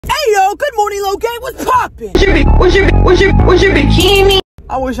Yo, good morning, Logan. What's poppin'? What's your bikini?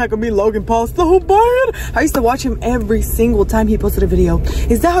 I wish I could be Logan Paul so bad. I used to watch him every single time he posted a video.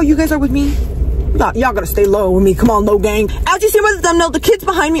 Is that how you guys are with me? Y'all gotta stay low with me. Come on, low gang. As you see by the thumbnail, the kids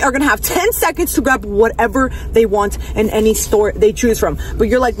behind me are gonna have 10 seconds to grab whatever they want in any store they choose from. But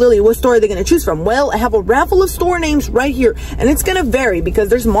you're like, Lily, what store are they gonna choose from? Well, I have a raffle of store names right here, and it's gonna vary because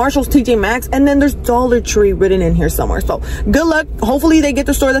there's Marshall's, TJ Maxx, and then there's Dollar Tree written in here somewhere. So good luck. Hopefully they get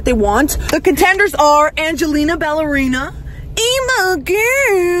the store that they want. The contenders are Angelina Ballerina, Emo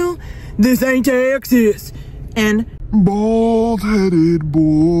Girl, This Ain't Texas, and Bald-Headed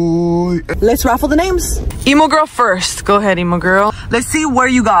Boy. Let's raffle the names. Emo Girl first. Go ahead, Emo Girl. Let's see where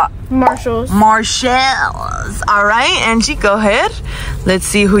you got. Marshalls. Marshalls. All right, Angie, go ahead. Let's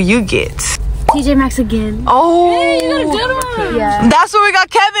see who you get. TJ Maxx again. Oh, hey, you got a good one. Yeah. That's where we got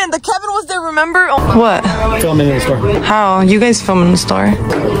Kevin. The Kevin was there, remember? Oh. What? Filming in the store. How? You guys filming in the store?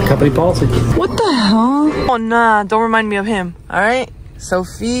 Company policy. What the hell? Oh, nah. Don't remind me of him. All right?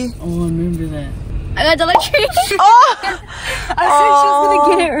 Sophie. Oh, I remember that. I got Dollar Tree. Oh! I said she was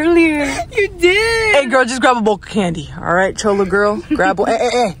gonna get it earlier. You did. Hey, girl, just grab a bulk of candy. All right, Chola girl. Grab a...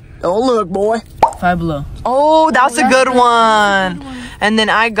 Hey. Don't look, boy. Five Below. Oh, that's a good one. And then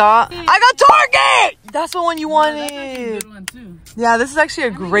I got Target. That's the one you wanted. Good one too. Yeah, this is actually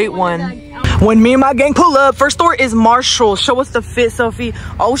a great one. When me and my gang pull up, first store is Marshall. Show us the fit, Sophie.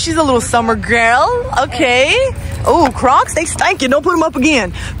 Oh, she's a little summer girl. Okay. Oh, Crocs, they stankin'. Don't put them up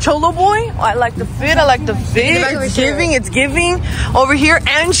again. Cholo boy, I like the fit. It's giving. Over here,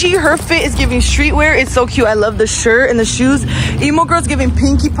 Angie, her fit is giving streetwear. It's so cute. I love the shirt and the shoes. Emo Girl's giving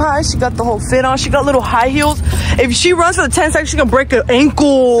Pinkie Pie. She got the whole fit on. She got little high heels. If she runs for the 10 seconds, she's gonna break an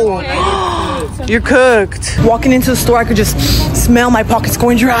ankle. You're cooked. Walking into the store, I could just smell my pockets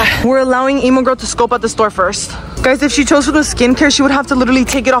going dry. We're allowing Emo Girl to scope out the store first. Guys, if she chose for the skincare, she would have to literally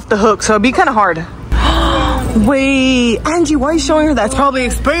take it off the hook, so it'd be kind of hard. Wait, Angie, why are you showing her that? It's probably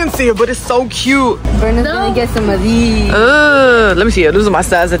expensive, but it's so cute. Berna's gonna get some of these. Let me see. Those are my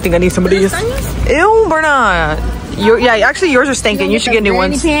size. I think I need some of these. Ew, Berna. Yeah, actually yours are stinking. You should get new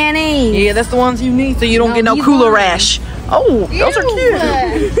ones. Panties. Yeah, that's the ones you need so you don't get no cooler rash. Oh, those are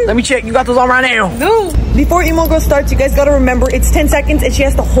cute. Let me check. You got those on right now. No. Before Emo Girl starts, you guys gotta remember it's 10 seconds and she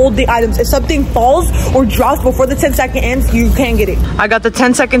has to hold the items. If something falls or drops before the 10-second ends, you can't get it. I got the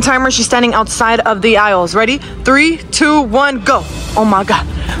 10-second timer. She's standing outside of the aisles. Ready? 3, 2, 1, go. Oh my God.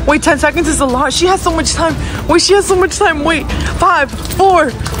 Wait, 10 seconds is a lot. She has so much time. Wait, she has so much time. Wait. 5,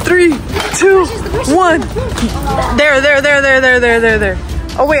 4, 3, 2, 1. There.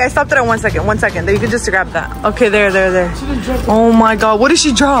 Oh wait, I stopped it at 1 second. 1 second. You can just grab that. Okay, there. Oh my God, what did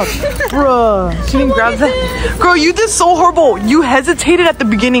she drop? Bruh, she didn't grab that. Girl, you did so horrible. You hesitated at the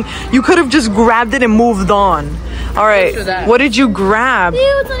beginning. You could have just grabbed it and moved on. All right, what did you grab? Ew,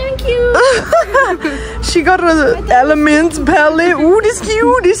 it's not even cute. She got an Elements palette. Ooh, this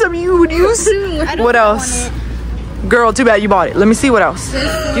cute. This some use. What else? Girl, too bad you bought it. Let me see what else.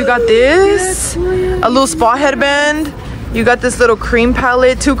 You got this, a little spa headband. You got this little cream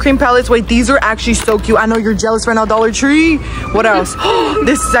palette, 2 cream palettes. Wait, these are actually so cute. I know you're jealous right now, Dollar Tree. What else?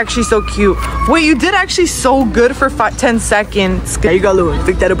 This is actually so cute. Wait, you did actually so good for 10 seconds. There you go, Louis.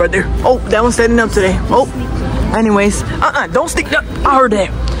 Pick that up right there. Oh, that one's setting up today. Oh, anyways. Don't stick that. I heard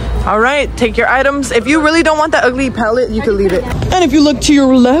that. All right, take your items. If you really don't want that ugly palette, you can leave it. And if you look to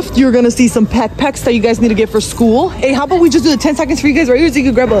your left, you're gonna see some packs that you guys need to get for school. Hey, how about we just do the 10 seconds for you guys right here so you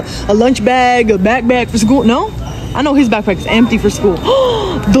can grab a lunch bag, a backpack for school? No? I know his backpack's empty for school.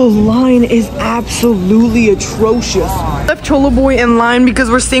 The line is absolutely atrocious. Left Cholo boy in line because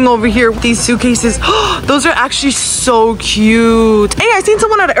we're seeing over here these suitcases. Those are actually so cute. Hey, I seen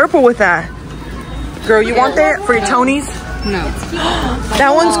someone at the airport with that. Girl, you want that for your Tonys? No.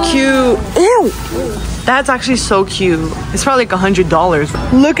 That one's cute. Ew. That's actually so cute. It's probably like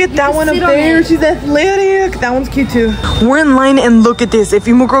 $100. Look at that one up there. She's athletic. That one's cute too. We're in line and look at this. If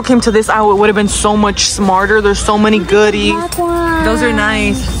Emo Girl came to this aisle, it would have been so much smarter. There's so many goodies. Those are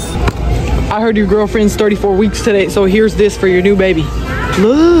nice. I heard your girlfriend's 34 weeks today, so here's this for your new baby.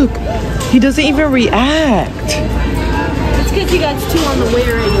 Look, he doesn't even react. It's because you got 2 on the way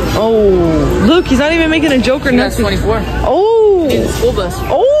already. Oh, look, he's not even making a joke or nothing. 24. Oh. In the school bus.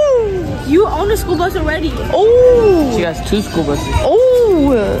 Oh. You own a school bus already. Oh. She has 2 school buses.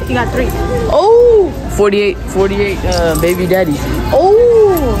 Oh. You got 3. Oh. 48 baby daddies.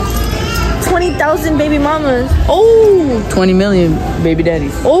 Oh. 20,000 baby mamas. Oh. 20 million baby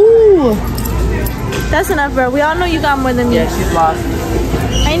daddies. Oh. That's enough, bro. We all know you got more than me. Yeah, she's lost.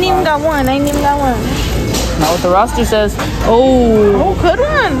 I ain't even got one. Not what the roster says. Oh. Oh,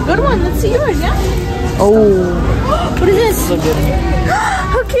 good one. Let's see yours, yeah? Oh. What is this? Look good.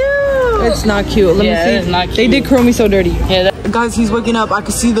 How cute. It's not cute. Let me see. It's not cute. They did curl me so dirty. Yeah, Guys, he's waking up. I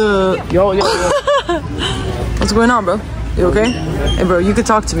can see the... Yo. What's going on, bro? You okay? Hey, bro, you could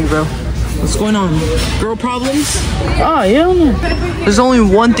talk to me, bro. What's going on? Girl problems? Oh, yeah. There's only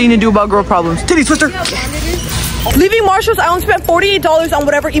one thing to do about girl problems. Titty twister! Leaving Marshall's, I only spent $48 on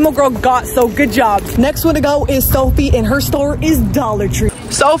whatever emo girl got, so good job. Next one to go is Sophie, and her store is Dollar Tree.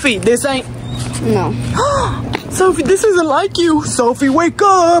 Sophie, this ain't... No. Sophie, this isn't like you. Sophie, wake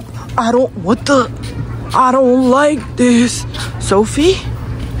up. I don't like this. Sophie?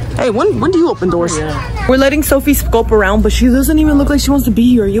 Hey, when do you open doors? Yeah. We're letting Sophie scope around, but she doesn't even look like she wants to be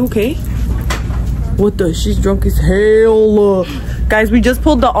here. Are you okay? What the? She's drunk as hell. Guys, we just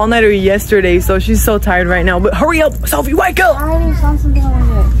pulled the all-nighter yesterday, so she's so tired right now. But hurry up, Sophie, wake up! I already found something I want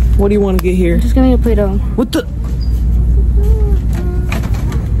to get. What do you want to get here? I'm just gonna get Play-Doh. What the?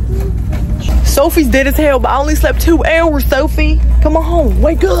 Sophie's dead as hell, but I only slept 2 hours, Sophie. Come on home,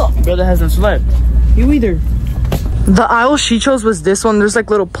 wake up. Brother hasn't slept. You either. The aisle she chose was this one. There's like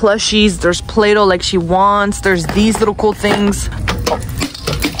little plushies. There's Play-Doh like she wants. There's these little cool things.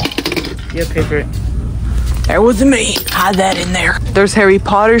 Yeah, pay for it. That wasn't me. Hide that in there. There's Harry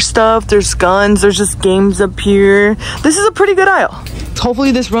Potter stuff. There's guns. There's just games up here. This is a pretty good aisle.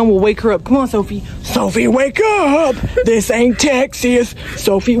 Hopefully this run will wake her up. Come on, Sophie. Sophie, wake up. This ain't Texas.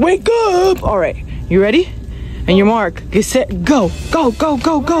 Sophie, wake up. All right, you ready? And your mark. Get set, go. Go, go,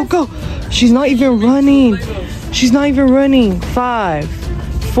 go, go, go. She's not even running. She's not even running. 5,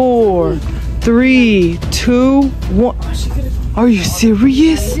 4, 3, 2, 1. Are you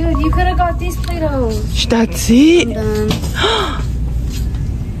serious? Dude, you could have got these Play-Dohs. That's it?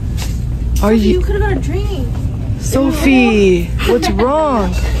 Are you? You could have got a drink. Sophie, what's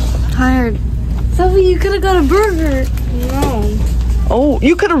wrong? Tired. Sophie, you could have got a burger. No. Oh,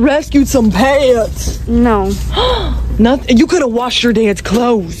 you could have rescued some pets. No. Nothing. You could have washed your dad's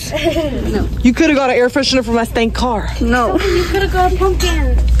clothes. No. You could have got an air freshener from my stank car. No. Sophie, you could have got a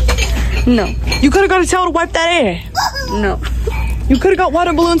pumpkin. No. You could have got a towel to wipe that air. No. You could have got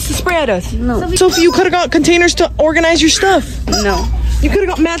water balloons to spray at us. No. Sophie, you could have got containers to organize your stuff. No. You could have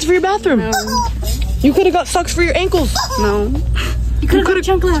got mats for your bathroom. No. You could have got socks for your ankles. No. You could have got a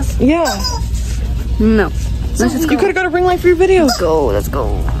chunk glass. Yeah. No. Let's just go. You could have got a ring light for your videos. Let's go. Let's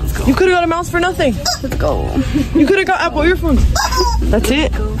go. Let's go. You could have got a mouse for nothing. Let's go. You could have got Apple earphones. That's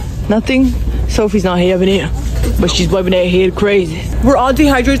it. Nothing. Sophie's not having it, but she's wiping that head crazy. We're all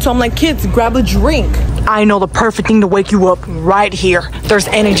dehydrated, so I'm like, kids, grab a drink. I know the perfect thing to wake you up right here. There's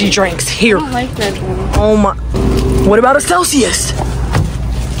energy drinks here. I don't like Red Bull. Oh my. What about a Celsius?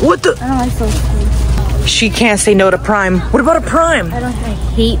 What the? I don't like Celsius. She can't say no to Prime. What about a Prime? I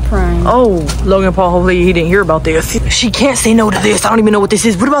hate Prime. Oh, Logan Paul, hopefully he didn't hear about this. She can't say no to this. I don't even know what this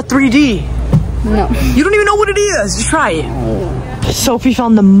is. What about 3D? No. You don't even know what it is. Just try it. Sophie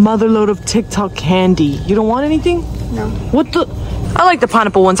found the motherload of TikTok candy. You don't want anything? No. What the? I like the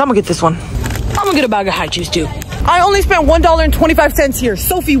pineapple ones. I'm gonna get this one. I'm gonna get a bag of high juice too. I only spent $1.25 here.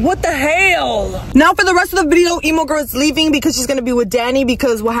 Sophie, what the hell? Now for the rest of the video, emo girl is leaving because she's gonna be with Danny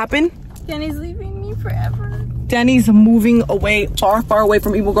because what happened? Danny's leaving me forever. Danny's moving away, far, far away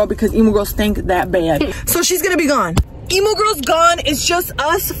from emo girl because emo girl stink that bad. So she's gonna be gone. Emo girl's gone. It's just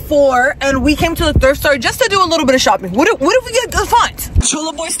us 4, and we came to the thrift store just to do a little bit of shopping. What if we get good finds?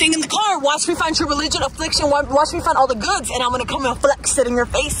 Chula boy staying in the car. Watch me find true religion, affliction. Watch me find all the goods, and I'm gonna come and flex it in your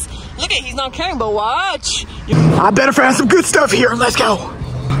face. Look at, he's not caring, but watch. I better find some good stuff here. Let's go.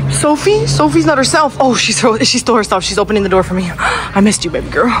 Sophie? Sophie's not herself. Oh, she's still herself. She's opening the door for me. I missed you, baby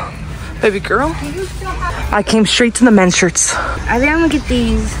girl. Baby girl. I came straight to the men's shirts. I think I'm gonna get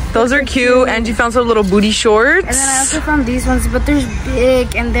these. Those are cute. Angie found some little booty shorts. And then I also found these ones, but they're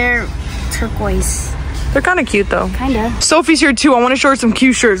big and they're turquoise. They're kind of cute though. Kinda. Sophie's here too. I want to show her some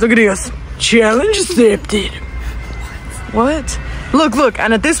cute shirts. Look at this. Challenge accepted. What? Look.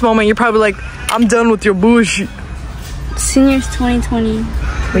 And at this moment, you're probably like, I'm done with your bullshit. Seniors 2020.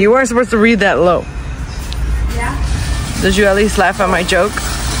 Well, you weren't supposed to read that low. Yeah. Did you at least laugh at my joke?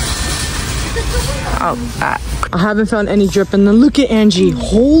 I haven't found any drip, and then look at Angie.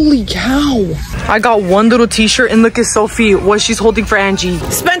 Holy cow. I got one little t-shirt, and look at Sophie, what she's holding for Angie.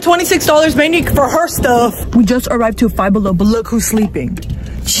 Spent $26 mainly for her stuff. We just arrived to Five Below, but look who's sleeping.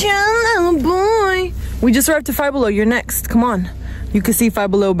 Chill, boy. We just arrived to Five Below. You're next. Come on. You can see Five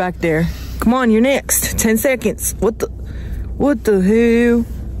Below back there. Come on, you're next. 10 seconds. What the hell?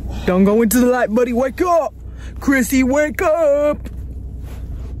 Don't go into the light, buddy. Wake up. Chrissy, wake up.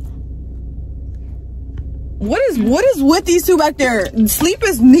 What is with these two back there? Sleep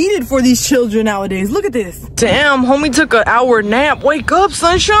is needed for these children nowadays. Look at this. Damn, homie took an hour nap. Wake up,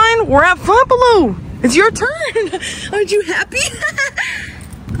 sunshine. We're at Five Below. It's your turn. Aren't you happy?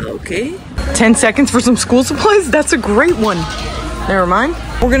 Okay. 10 seconds for some school supplies? That's a great one. Never mind.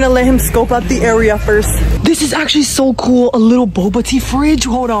 We're gonna let him scope out the area first. This is actually so cool. A little boba tea fridge.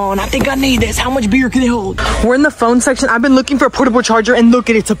 Hold on. I think I need this. How much beer can it hold? We're in the phone section. I've been looking for a portable charger and look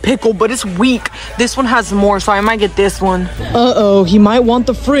at it. It's a pickle, but it's weak. This one has more, so I might get this one. Uh-oh. He might want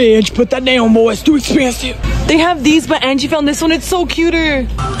the fridge, but that damn boy is too expensive. They have these, but Angie found this one. It's so cuter.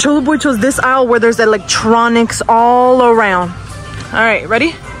 Cholo Boy chose this aisle where there's electronics all around. All right,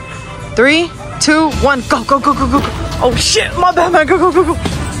 ready? 3, 2, 1, go, go, go, go, go, go. Oh shit, my bad, man. Go, go, go, go.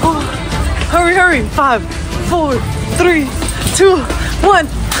 Oh, hurry, hurry. 5, 4, 3, 2, 1.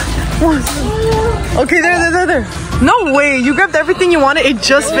 Okay, there. No way, you grabbed everything you wanted. It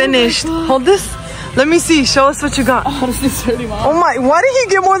just finished. Hold this. Let me see. Show us what you got. Oh my, why did he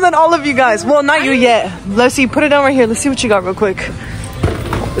get more than all of you guys? Well, not you yet. Let's see. Put it down right here. Let's see what you got real quick.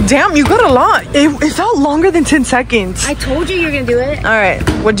 Damn, you got a lot. It felt longer than 10 seconds. I told you you're gonna do it. All right,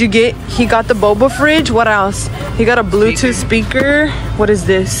 what'd you get? He got the boba fridge. What else? He got a Bluetooth speaker. What is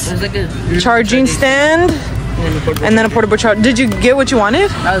this? It's like a charging stand. And then a portable charger. Did you get what you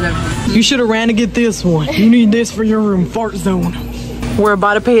wanted? You should have ran to get this one. You need this for your room, fart zone. We're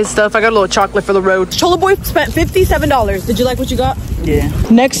about to pay his stuff. I got a little chocolate for the road. Cholo Boy spent $57. Did you like what you got? Yeah.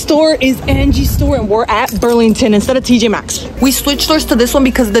 Next store is Angie's store, and we're at Burlington instead of TJ Maxx. We switched stores to this one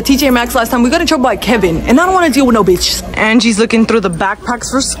because the TJ Maxx last time we got in trouble by Kevin, and I don't want to deal with no bitches. Angie's looking through the backpacks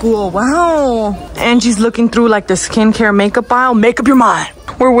for school. Wow. Angie's looking through like the skincare makeup aisle. Make up your mind.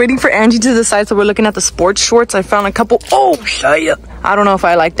 We're waiting for Angie to decide, so we're looking at the sports shorts. I found a couple. Oh shit. I don't know if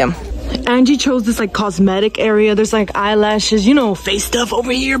I like them. Angie chose this like cosmetic area. There's like eyelashes, you know, face stuff over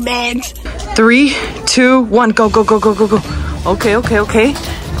here, bags. 3, 2, 1, go, go, go, go, go, go. Okay.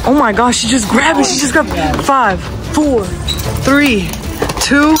 Oh my gosh, she just grabbed it. She just grabbed 5, 4, 3,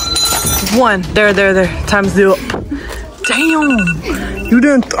 2, 1. There. Time's up. Damn. You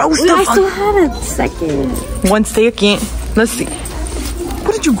didn't throw stuff. I still had a second. 1 second. Let's see.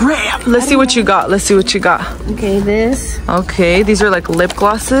 What did you grab? Let's see what you got. Okay, this. Okay, these are like lip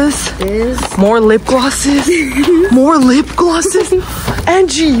glosses. This. More lip glosses. More lip glosses.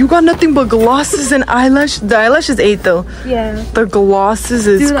 Angie, you got nothing but glosses and eyelash. The eyelash is 8 though. Yeah. The glosses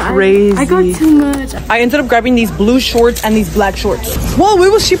is crazy. I got too much. I ended up grabbing these blue shorts and these black shorts. Whoa,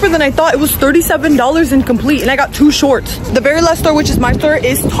 it was cheaper than I thought. It was $37 in complete, and I got 2 shorts. The very last store, which is my store,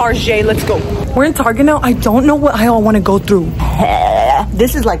 is Target. Let's go. We're in Target now. I don't know what aisle I want to go through.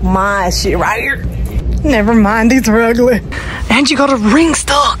 This is like my shit right here. Never mind, these are ugly. Angie got a ring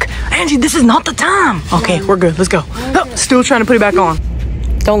stuck. Angie, this is not the time. Okay, we're good. Let's go. Oh, still trying to put it back on.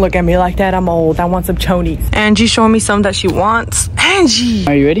 Don't look at me like that. I'm old. I want some chonies. Angie's showing me some that she wants. Angie!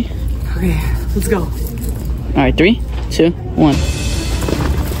 Are you ready? Okay, let's go. All right, 3, 2, 1.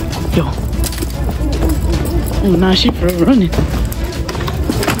 Yo. Oh, nah, she for running.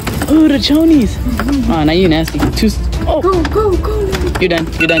 Oh, the chonies. Oh, now you nasty. Oh. Go. You're done.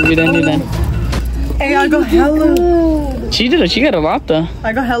 Hey, I got hella. She got a lot though.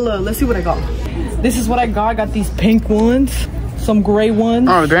 I got hella. Let's see what I got. This is what I got. I got these pink ones. Some gray ones.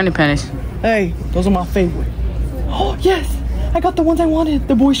 Oh, granny panties. Hey, those are my favorite. Oh, yes. I got the ones I wanted.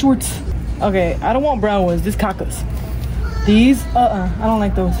 The boy shorts. Okay, I don't want brown ones. This cacas. These, I don't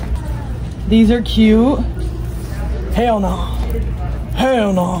like those. These are cute. Hell no.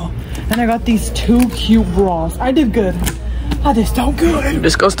 And I got these 2 cute bras. I did good. I did so good.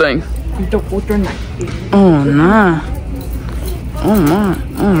 Disgusting. Oh, nah.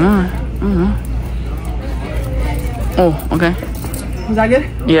 Oh, okay. Was that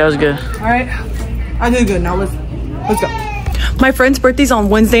good? Yeah, it was good. All right. I did good. Now let's go. My friend's birthday's on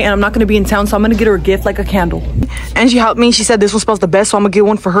Wednesday, and I'm not gonna be in town, so I'm gonna get her a gift, like a candle. And she helped me. She said this one smells the best, so I'm gonna get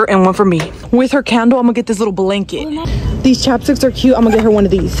one for her and one for me. With her candle, I'm gonna get this little blanket. These chapsticks are cute. I'm gonna get her one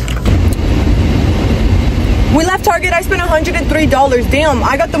of these. We left Target. I spent $103. Damn,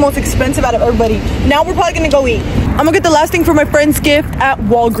 I got the most expensive out of everybody. Now we're probably gonna go eat. I'm gonna get the last thing for my friend's gift at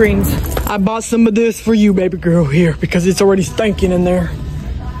Walgreens. I bought some of this for you, baby girl, here, because it's already stinking in there.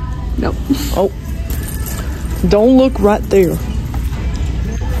 Nope. Oh. Don't look right there.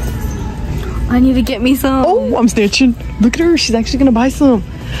 I need to get me some. Oh, I'm snitching. Look at her. She's actually gonna buy some.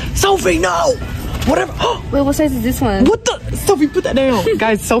 Sophie, no! Whatever. Wait, what size is this one? What the? Sophie, put that down.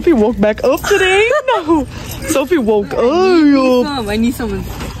 Guys, Sophie woke back up today. No. Sophie woke up. I need some.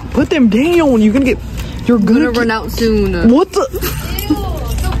 Put them down. You're gonna get. You're gonna run out soon. What the?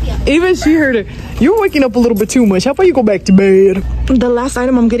 Even she heard it. You're waking up a little bit too much. How about you go back to bed? The last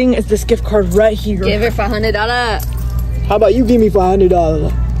item I'm getting is this gift card right here. Give her $500. How about you give me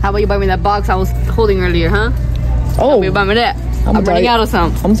 $500? How about you buy me that box I was holding earlier, huh? Oh. You buy me that. I'm running out of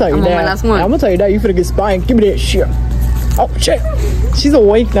some. I'm telling you that. My last one. I'm gonna tell you that. You finna get spanked. Give me that shit. Oh shit. She's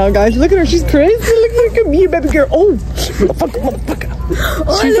awake now, guys. Look at her. She's crazy. Look at me, baby girl. Oh, motherfucker.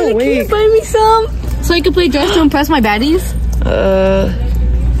 She's awake. Can you buy me some? So I can play dress to impress my baddies?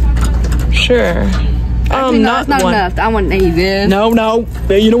 Sure. Not enough. I want Nathan. No.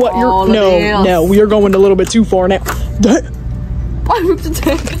 You know what? No. We are going a little bit too far now. I ripped the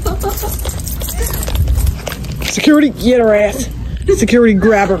tank. Security, get her ass. Security,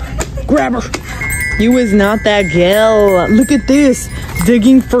 grab her. You is not that girl. Look at this.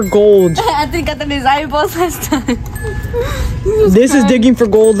 Digging for gold. I think I got these eyeballs last time. This is digging for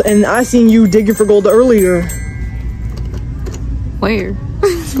gold, and I seen you digging for gold earlier. Where?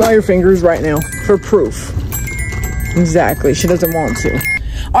 Smell your fingers right now for proof. Exactly. She doesn't want to.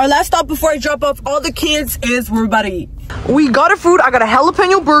 Our last stop before I drop off all the kids is we're about to eat. We got our food. I got a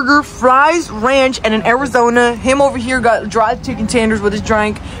jalapeno burger, fries, ranch, and in Arizona. Him over here got dried chicken tenders with his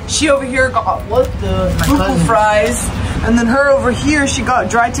drink. She over here got what the fries. And then her over here, she got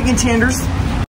dried chicken tenders